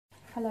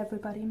Hello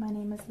everybody, my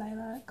name is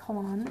Layla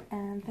Kawan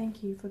and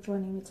thank you for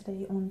joining me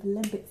today on the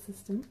limbic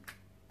system.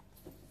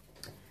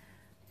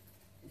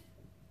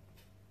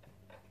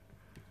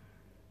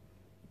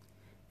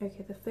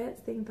 Okay, the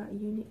first thing that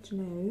you need to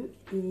know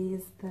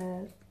is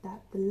that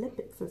the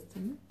limbic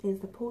system is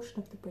the portion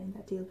of the brain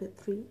that deals with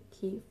three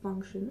key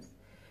functions.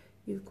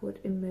 You've got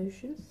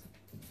emotions,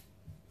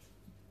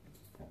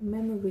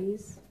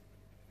 memories,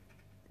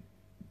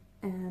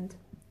 and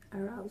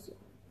arousal,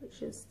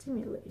 which is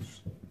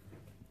stimulation,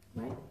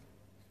 right?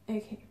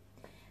 Okay,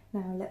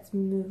 now let's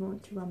move on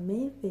to our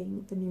main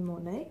thing, the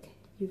mnemonic.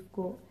 You've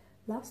got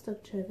last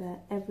October,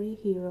 every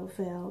hero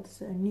failed,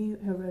 so a new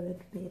heroine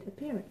made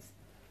appearance.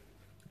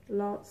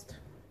 Last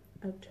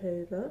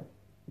October,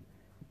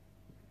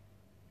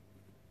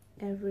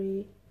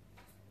 every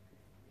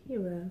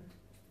hero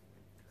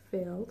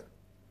failed,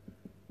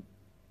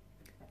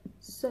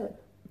 so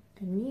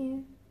a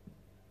new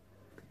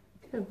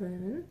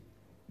heroine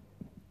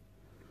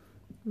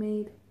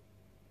made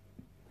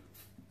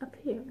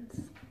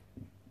appearance.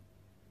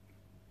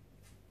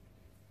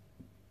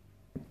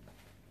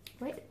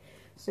 Right,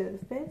 so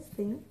the first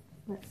thing,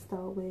 let's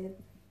start with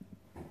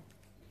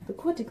the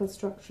cortical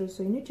structures.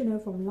 So you need to know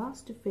from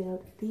last to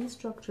failed, these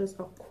structures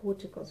are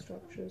cortical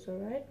structures,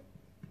 alright?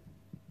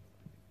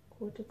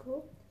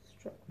 Cortical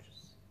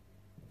structures.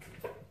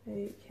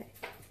 Okay.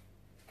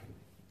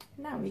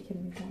 Now we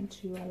can move on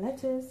to our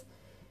letters,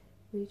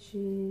 which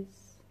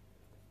is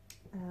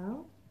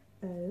L,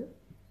 O,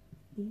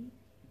 E,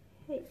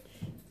 H,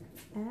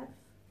 F,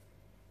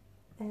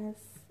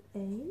 S,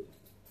 A,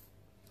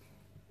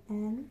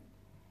 N,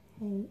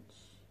 H,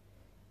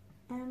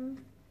 M,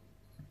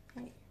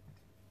 A.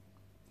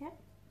 Yeah?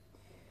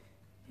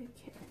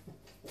 Okay.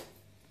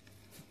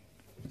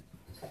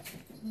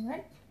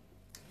 Alright.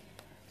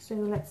 So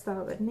let's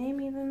start with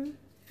naming them.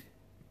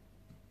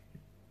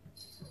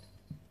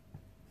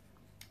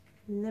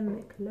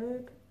 Limbic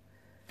lobe.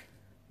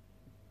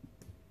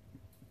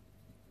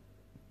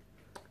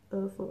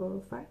 O for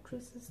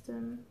olfactory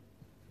system.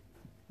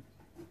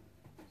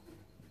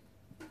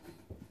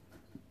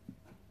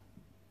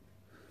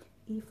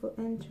 E for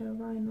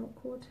entorhinal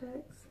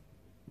cortex.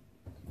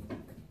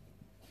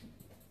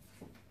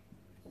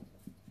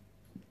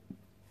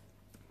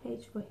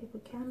 H for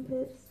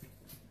hippocampus.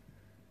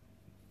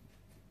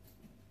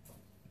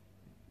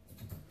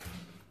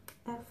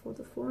 F for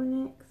the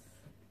fornix.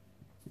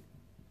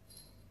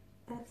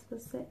 S for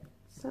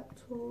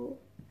septal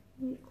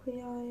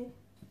nuclei.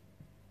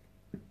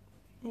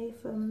 A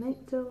for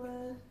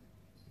amygdala.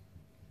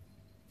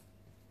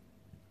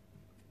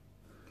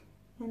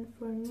 N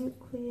for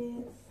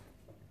nucleus.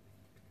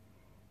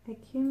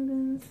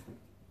 Accumbens.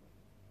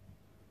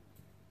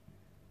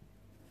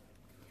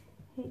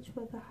 H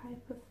for the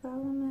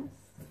hypothalamus.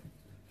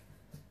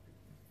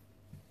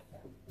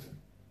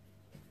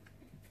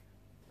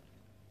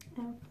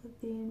 M for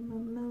the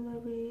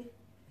mammillary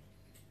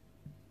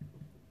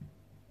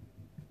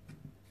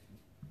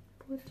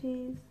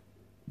bodies.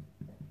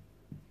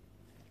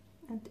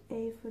 And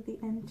A for the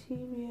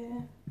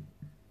anterior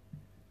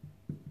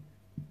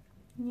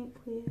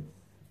nucleus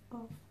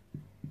of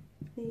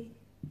the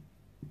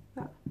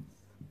thalamus.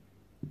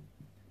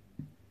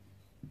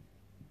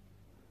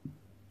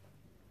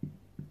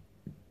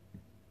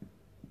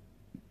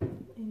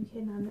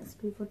 Okay, now let's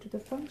move on to the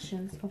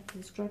functions of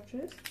the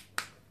structures.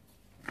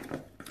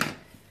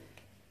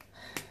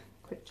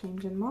 Quick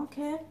change in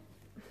marker.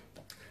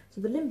 So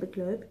the limbic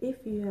lobe,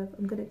 if you have,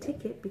 I'm going to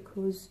tick it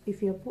because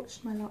if you have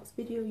watched my last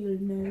video, you'll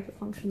know the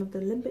function of the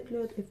limbic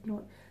lobe. If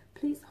not,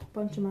 please hop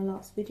onto my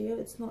last video.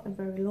 It's not a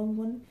very long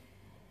one.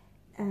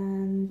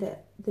 And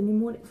the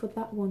mnemonic for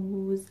that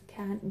one was,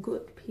 can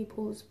good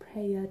people's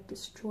prayer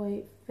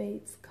destroy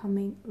fate's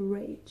coming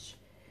rage?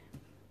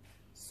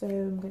 So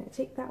I'm going to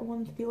take that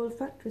one. The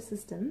olfactory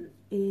system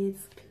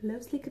is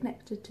closely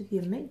connected to the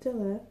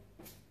amygdala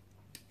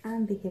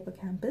and the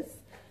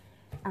hippocampus,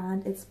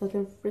 and it's for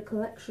the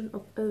recollection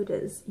of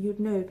odors. You'd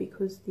know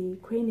because the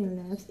cranial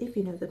nerves, if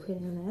you know the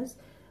cranial nerves,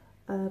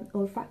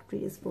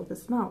 olfactory is for the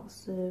smell.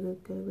 So we'll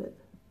go with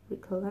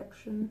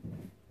recollection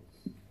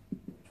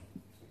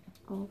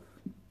of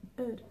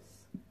odors.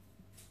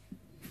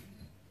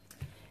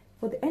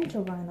 For the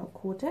entorhinal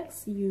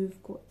cortex,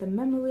 you've got the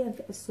memory and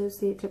the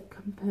associated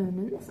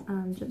components.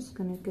 I'm just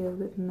going to go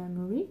with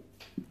memory.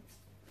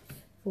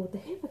 For the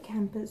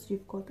hippocampus,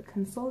 you've got the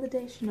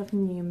consolidation of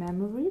new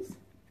memories.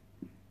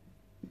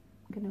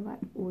 I'm going to write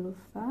all of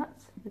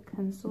that. The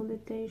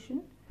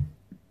consolidation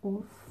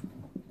of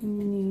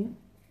new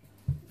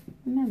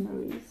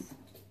memories.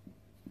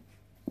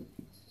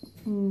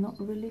 Not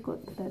really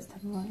good the best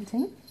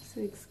handwriting,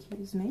 so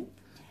excuse me.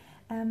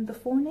 The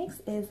fornix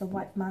is a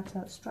white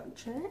matter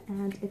structure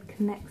and it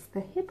connects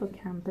the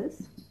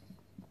hippocampus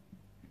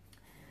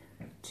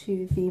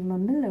to the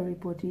mammillary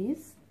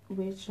bodies,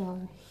 which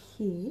are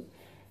here,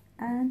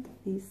 and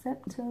the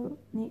septal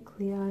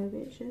nuclei,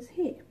 which is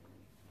here.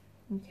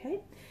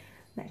 Okay,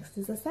 next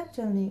is the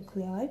septal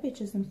nuclei,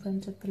 which is in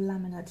front of the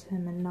lamina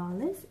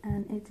terminalis,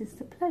 and it is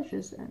the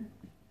pleasure zone.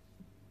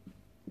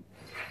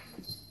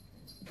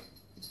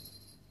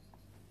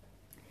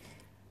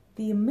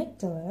 The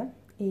amygdala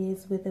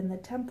is within the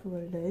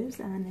temporal lobes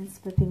and it's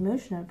for the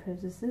emotional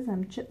processes.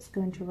 I'm just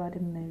going to write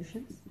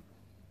emotions.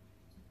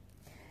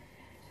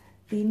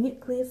 The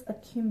nucleus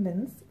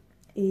accumbens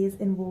is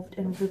involved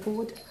in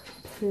reward,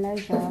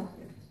 pleasure,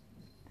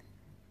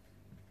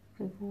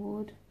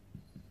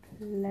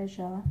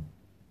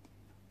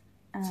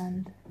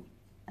 and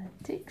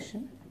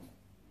addiction.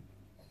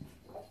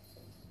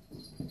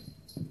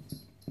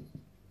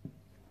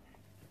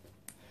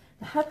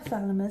 The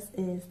hypothalamus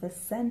is the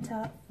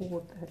center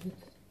for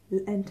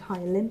the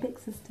entire limbic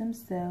system,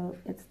 so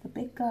it's the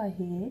big guy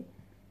here,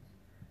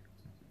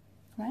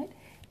 right?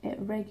 It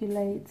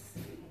regulates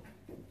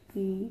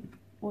the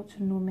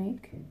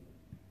autonomic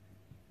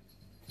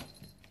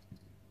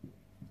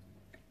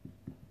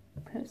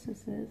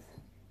processes.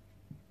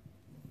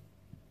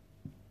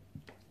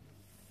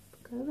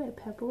 Go away,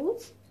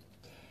 pebbles.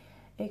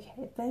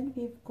 Okay, then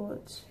we've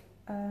got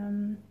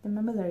the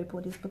mammillary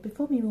bodies, but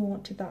before we move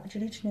on to that,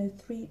 you need to know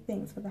 3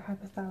 things for the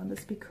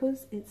hypothalamus.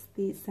 Because it's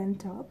the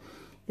center,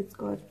 it's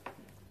got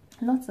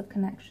lots of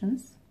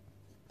connections.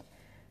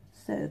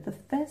 So the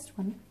first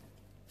one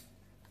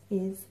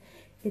is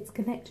it's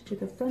connected to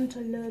the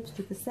frontal lobes,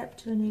 to the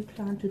septal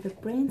nuclei, to the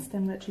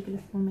brainstem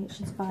reticular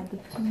formations via the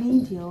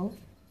medial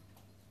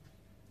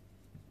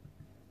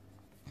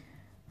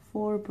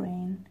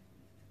forebrain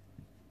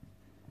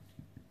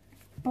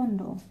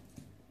bundle.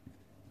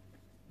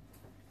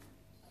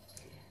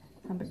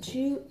 Number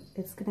 2,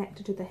 it's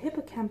connected to the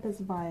hippocampus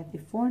via the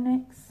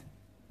fornix.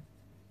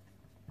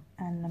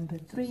 And number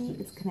 3,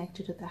 it's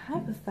connected to the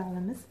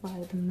hypothalamus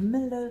via the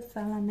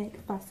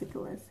mammillothalamic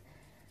fasciculus.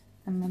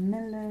 The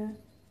mammillothalamic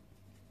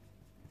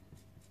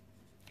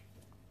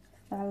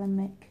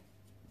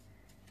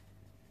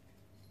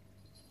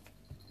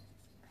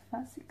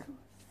fasciculus.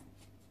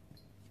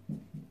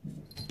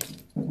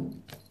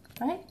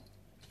 Right?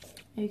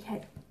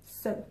 Okay,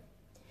 so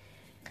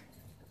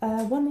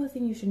one more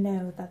thing you should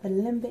know, that the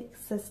limbic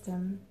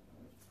system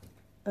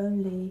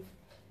only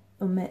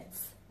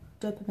omits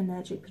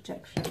dopaminergic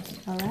projections.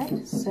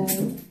 Alright, so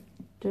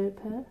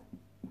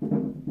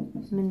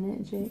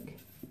dopaminergic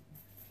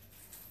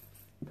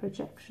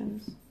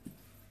projections.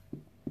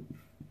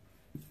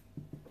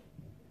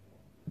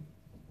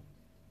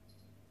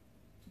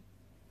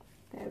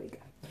 There we go.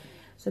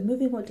 So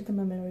moving on to the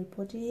mammillary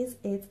bodies,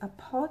 it's a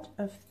part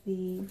of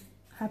the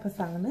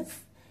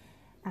hypothalamus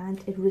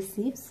and it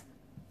receives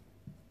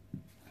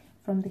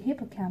from the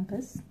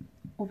hippocampus,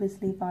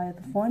 obviously via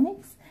the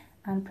fornix,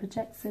 and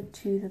projects it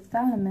to the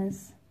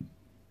thalamus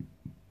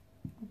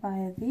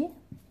via the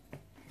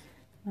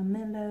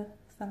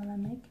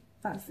mammillothalamic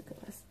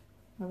fasciculus.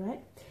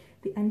 Alright,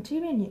 the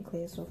anterior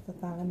nucleus of the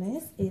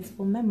thalamus is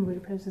for memory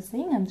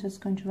processing. I'm just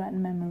going to write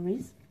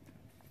memories.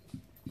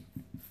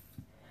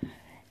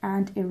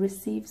 And it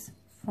receives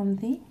from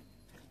the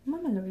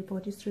mammillary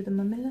bodies through the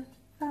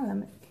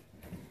mammillothalamic.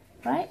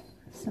 Right?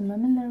 So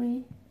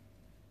mammillary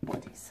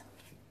bodies.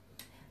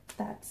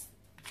 That's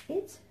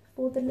it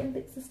for the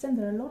limbic system.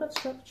 There are a lot of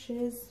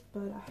structures,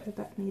 but I hope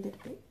I've made it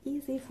a bit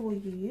easy for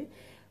you.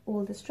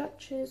 All the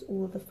structures,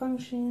 all the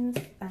functions,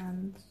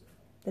 and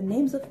the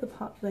names of the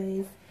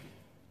pathways,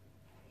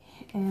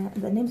 and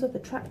the names of the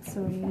tracts,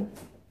 sorry.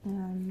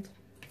 And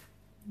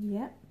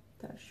yeah,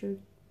 that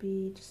should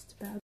be just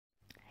about.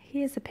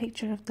 Here's a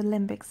picture of the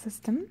limbic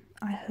system.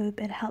 I hope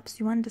it helps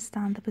you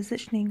understand the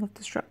positioning of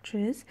the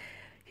structures.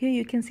 Here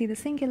you can see the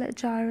cingulate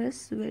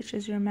gyrus, which,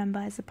 as you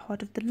remember, is a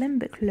part of the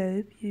limbic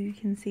lobe. You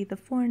can see the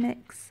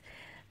fornix,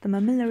 the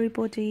mammillary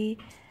body,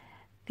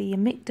 the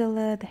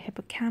amygdala, the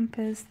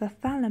hippocampus, the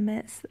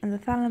thalamus. And the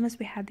thalamus,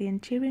 we had the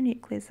anterior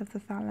nucleus of the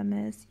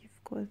thalamus.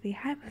 You've got the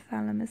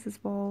hypothalamus as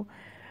well.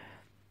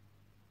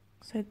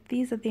 So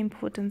these are the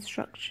important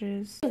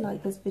structures. If you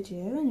like this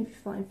video and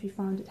if you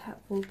found it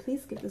helpful,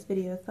 please give this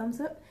video a thumbs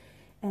up.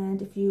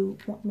 And if you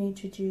want me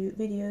to do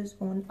videos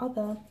on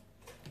other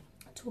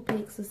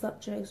topics or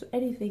subjects or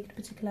anything in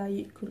particular,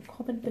 you could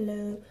comment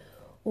below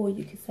or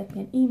you could send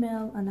me an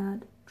email and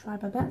I'd try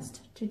my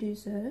best to do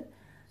so.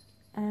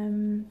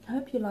 I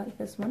hope you like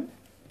this one.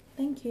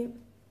 Thank you.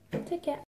 Take care.